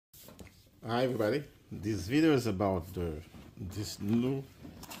Hi everybody, this video is about this new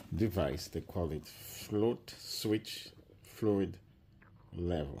device. They call it float switch fluid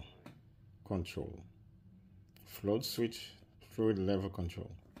level control. Float switch fluid level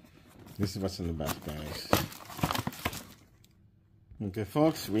control. This is what's in the back, guys. Okay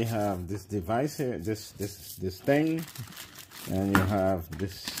folks, we have this device here, this thing, and you have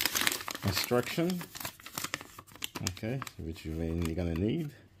this instruction, okay, which you're gonna need.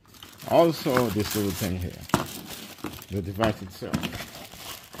 Also, this little thing here, the device itself.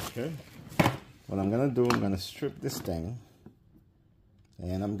 Okay, what I'm gonna do, I'm gonna strip this thing,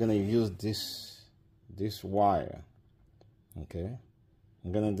 and I'm gonna use this wire. Okay,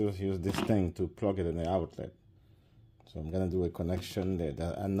 I'm gonna use this thing to plug it in the outlet. So I'm gonna do a connection there.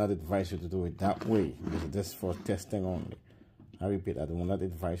 I'm not advise you to do it that way because this is for testing only. I repeat, I do not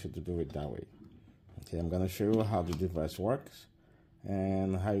advise you to do it that way. Okay, I'm gonna show you how the device works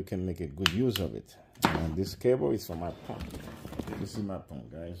and how you can make a good use of it. And this cable is for my pump. This is my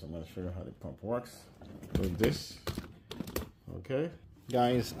pump, guys. I'm gonna show you how the pump works with this. Okay,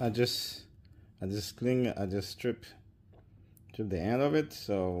 guys, I just strip to the end of it.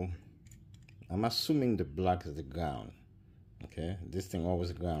 So I'm assuming the black is the ground. Okay, this thing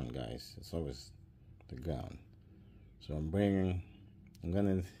always ground, guys. It's always the ground. So I'm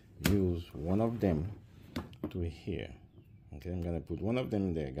gonna use one of them to here. Okay, I'm gonna put one of them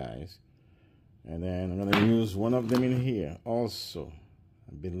in there, guys, and then I'm gonna use one of them in here also.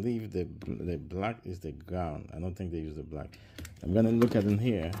 I believe the black is the ground. I don't think they use the black. I'm gonna look at in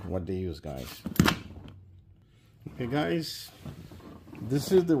here what they use, guys. Okay, guys,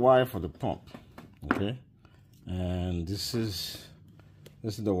 this is the wire for the pump. Okay, and this is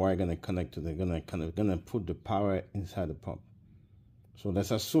the wire gonna connect to the gonna put the power inside the pump. So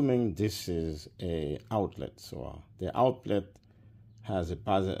that's assuming this is a outlet. So the outlet has a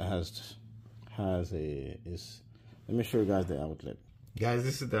positive, let me show you guys the outlet. Guys,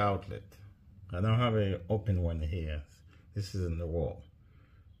 this is the outlet. I don't have an open one here. This is in the wall.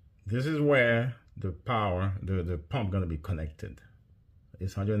 This is where the power, the pump gonna be connected.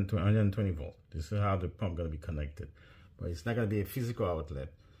 It's 120 volt. This is how the pump gonna be connected. But it's not gonna be a physical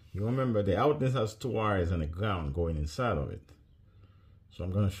outlet. You remember the outlet has two wires and a ground going inside of it. So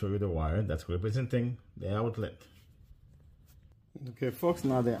I'm going to show you the wire that's representing the outlet. Okay, folks,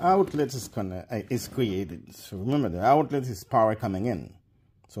 now the outlet is created. So remember, the outlet is power coming in.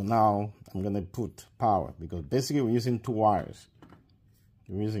 So now I'm going to put power because basically we're using two wires.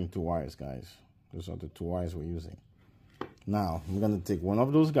 We're using two wires, guys. Those are the two wires we're using. Now I'm going to take one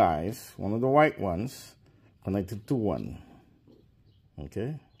of those guys, one of the white ones, connected to one.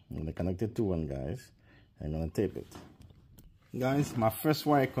 Okay, I'm going to connect it to one, guys. I'm going to tape it. Guys, my first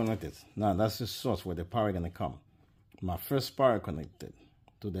wire connected. Now that's the source where the power is gonna come. My first power connected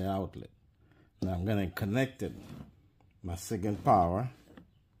to the outlet. Now I'm gonna connect it. My second power,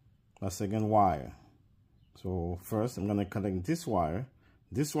 my second wire. So first I'm gonna connect this wire.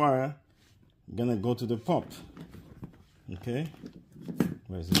 This wire gonna go to the pump. Okay,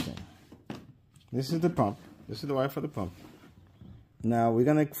 where's this thing? This is the pump. This is the wire for the pump. Now we're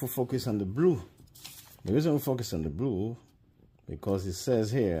gonna focus on the blue. The reason we focus on the blue, because it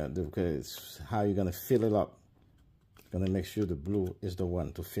says here, it's how you're gonna fill it up. You're gonna make sure the blue is the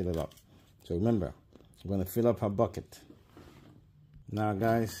one to fill it up. So remember, we're gonna fill up our bucket. Now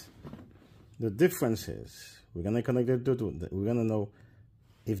guys, the difference is, we're gonna connect it to, we're gonna know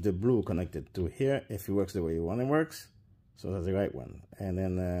if the blue connected to here, if it works the way you want it works. So that's the right one. And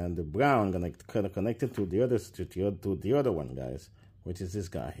then the brown gonna connect it to the other one, guys, which is this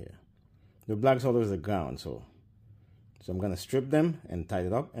guy here. The black's always the ground, so I'm gonna strip them and tie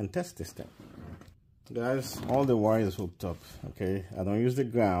it up and test this thing. Guys, all the wire is hooked up, okay? I don't use the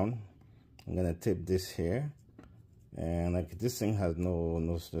ground. I'm gonna tape this here. And like this thing has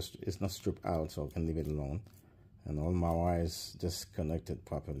it's not stripped out, so I can leave it alone. And all my wires just connected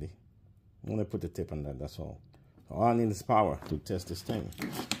properly. I'm gonna put the tape on that, that's all. All I need is power to test this thing.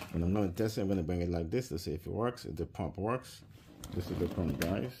 When I'm gonna test it, I'm gonna bring it like this to see if it works, if the pump works. This is the pump,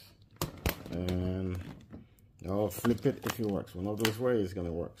 guys. And I'll flip it if it works. One of those ways is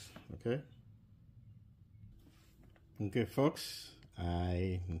gonna work. Okay. Okay, folks.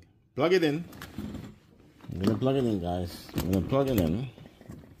 I plug it in. I'm gonna plug it in, guys. I'm gonna plug it in.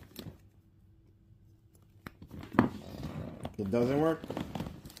 It doesn't work.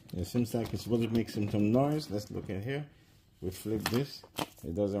 It seems like it's supposed to make some noise. Let's look at here. We flip this.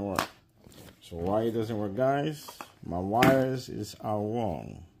 It doesn't work. So why it doesn't work, guys? My wires are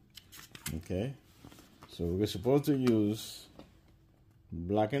wrong. Okay. So we're supposed to use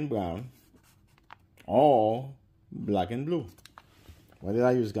black and brown or black and blue. What did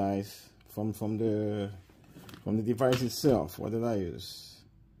I use, guys? from the device itself. What did I use?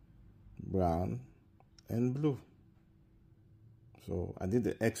 Brown and blue. So I did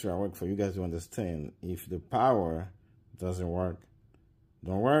the extra work for you guys to understand. If the power doesn't work,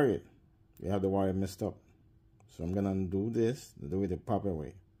 don't worry. You have the wire messed up. So I'm gonna do this, do it the proper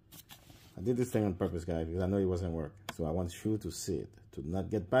way. I did this thing on purpose, guys, because I know it wasn't work. So I want you to see it, to not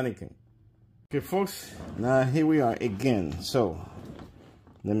get panicking. Okay, folks, now here we are again. So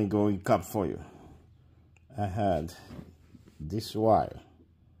let me go recap for you. I had this wire.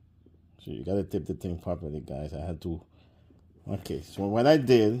 So you gotta tip the thing properly, guys. I had to. Okay, so what I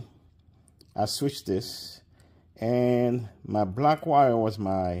did, I switched this, and my black wire was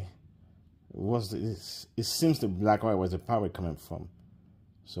it seems the black wire was the power coming from.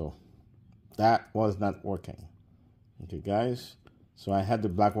 So that was not working. Okay, guys. So I had the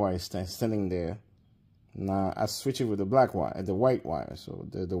black wire standing there. Now I switch it with the black wire, the white wire. So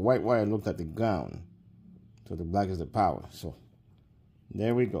the white wire looked at the ground. So the black is the power. So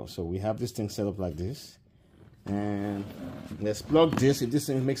there we go. So we have this thing set up like this. And let's plug this. If this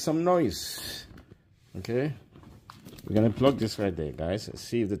thing makes some noise, okay, we're gonna plug this right there, guys. Let's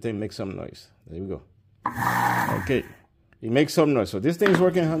see if the thing makes some noise. There we go. Okay, it makes some noise. So this thing is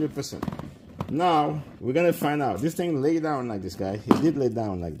working 100%. Now we're gonna find out. This thing lay down like this, guy. He did lay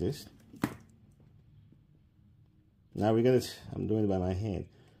down like this. Now we're gonna. I'm doing it by my hand.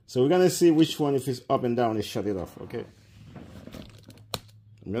 So we're gonna see which one, if it's up and down, it shut it off. Okay.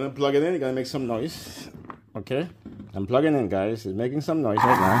 I'm gonna plug it in. It's gonna make some noise. Okay, I'm plugging in, guys. It's making some noise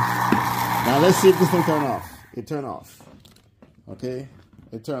right now. Now let's see if this thing turn off. It turned off. Okay,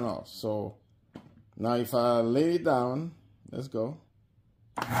 it turned off. So now if I lay it down, let's go.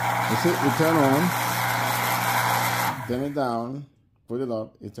 That's it. It turn on. Turn it down. Put it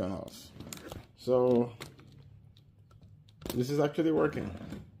up. It turn off. So this is actually working.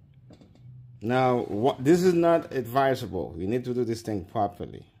 Now this is not advisable. You need to do this thing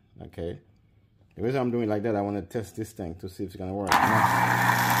properly. Okay. The reason I'm doing it like that, I want to test this thing to see if it's going to work.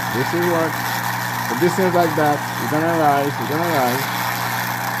 Now, this will work. If this is like that, it's going to rise, it's going to rise.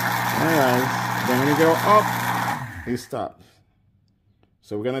 Alright. Then when you go up, it stops.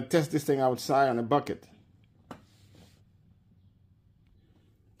 So we're going to test this thing outside on a bucket.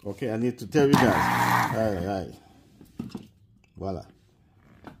 Okay, I need to tell you guys. Alright. Voila.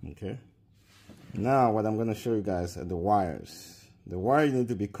 Okay. Now what I'm going to show you guys are the wires. The wire you need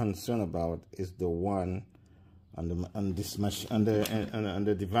to be concerned about is the one on the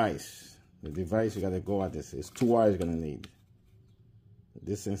device. The device you gotta go at this. It's 2 wires you're gonna need.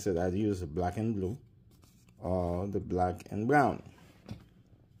 This thing said I'd use the black and blue or the black and brown.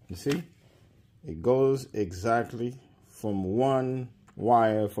 You see? It goes exactly from one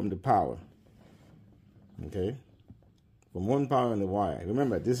wire from the power. Okay? From one power on the wire.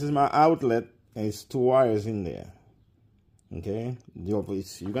 Remember, this is my outlet and it's 2 wires in there. Okay, you're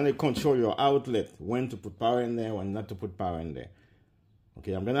going to control your outlet, when to put power in there, when not to put power in there.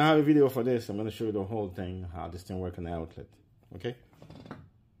 Okay, I'm going to have a video for this. I'm going to show you the whole thing, how this thing works on the outlet. Okay,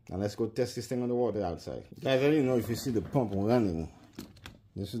 now let's go test this thing on the water outside. Guys, I didn't know if you see the pump running.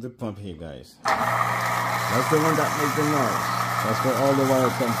 This is the pump here, guys. That's the one that makes the noise. That's where all the wire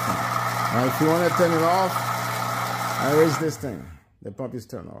comes from. Now, if you want to turn it off, I raise this thing. The pump is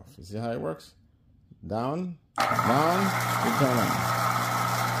turned off. You see how it works? Down, down, it turn on.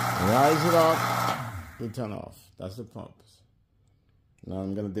 Rise it up, it turn off. That's the pump. Now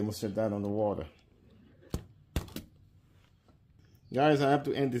I'm going to demonstrate that on the water. Guys, I have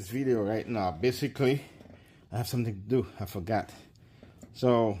to end this video right now. Basically, I have something to do. I forgot.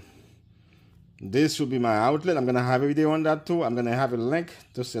 So, this should be my outlet. I'm going to have a video on that too. I'm going to have a link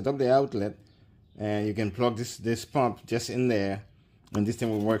to set up the outlet. And you can plug this pump just in there. And this thing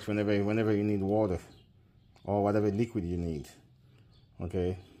will work whenever you need water or whatever liquid you need.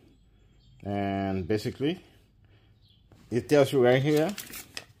 Okay. And basically, it tells you right here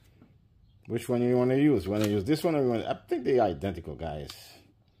which one you want to use. You want to use this one or you want I think they're identical, guys.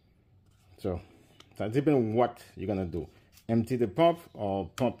 So, that depends on what you're going to do. Empty the pump or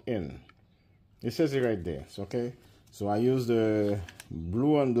pump in. It says it right there. So, okay. So, I use the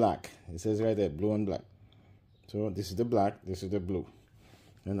blue and black. It says right there, blue and black. So, this is the black, this is the blue.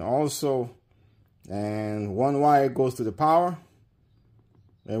 And also, one wire goes to the power,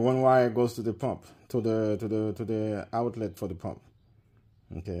 and one wire goes to the pump, to the outlet for the pump.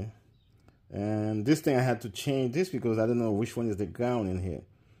 Okay. And this thing I had to change this because I don't know which one is the ground in here.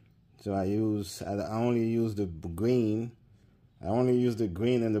 So I only use the green. I only use the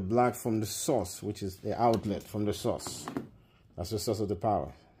green and the black from the source, which is the outlet from the source. That's the source of the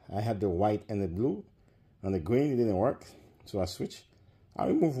power. I had the white and the blue, and the green, it didn't work, so I switched. I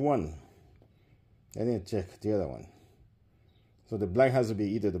remove one. I need to check the other one. So the black has to be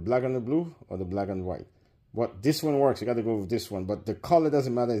either the black and the blue or the black and white. But this one works. You got to go with this one. But the color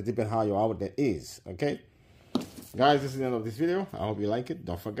doesn't matter. It depends how your outlet is. Okay? Guys, this is the end of this video. I hope you like it.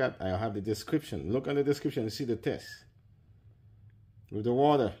 Don't forget, I'll have the description. Look on the description and see the test. With the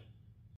water.